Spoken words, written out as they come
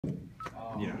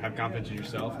have confidence in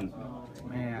yourself? And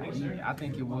Man, I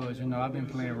think it was. I've been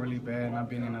playing really bad, and I've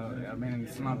been in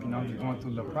a slump. I'm just going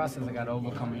through the process. I got to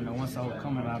overcome it. Once I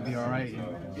overcome it, I'll be all right.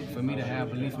 And for me to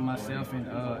have belief in myself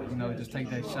and just take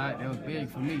that shot, that was big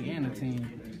for me and the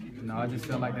team. I just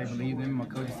felt like they believed in me. My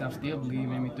coaching staff still believe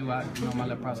in me throughout my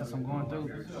little process I'm going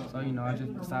through. So I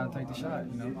just decided to take the shot.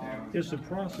 Is the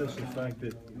process the fact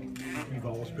that you've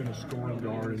always been a scoring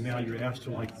guard and now you're asked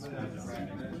to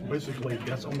basically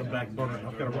that's on the back burner.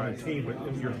 I've got to run a team, but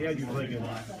in your head you're thinking,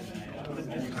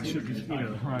 I should be,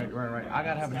 Right. I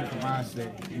gotta have a different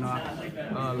mindset.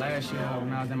 Last year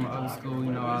when I was in my other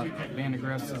school, I being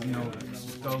aggressive,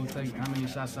 go take how many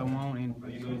shots I want, and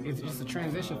it's just a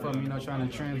transition for me, trying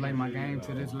to translate my game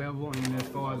to this level. And as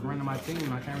far as running my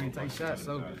team, I can't really take shots.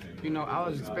 So, I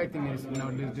was expecting this,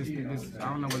 this I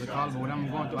don't know what to call it, but what I'm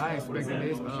going through, I expected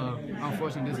this.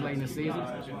 Unfortunately, this late in the season,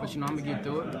 but I'm gonna get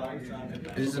through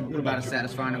it. This is about as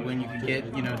satisfying a win you can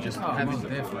get, just having.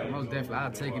 Most definitely.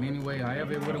 I'll take it anyway.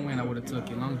 However it would have win, I would have took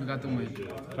it. As long as we got the win.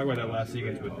 Talk about that last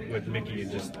sequence with Mickey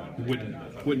and just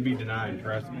wouldn't be denied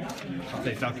for us. I'll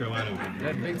say South Carolina.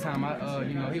 That big time.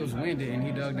 He was winded and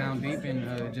he dug down deep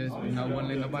and just wouldn't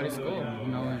let nobody score.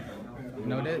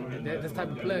 That's the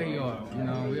type of player he are.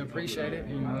 We appreciate it.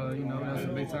 That's a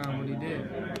big time what he did.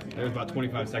 There was about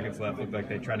 25 seconds left. Looked like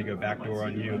they tried to go backdoor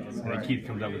on you, and then Keith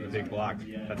comes up with a big block.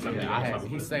 That's something.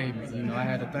 He saved me. I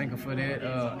had to thank him for that.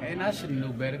 And I should have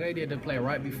knew better. They did the play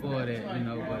right before that.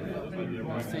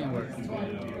 But it's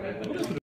teamwork.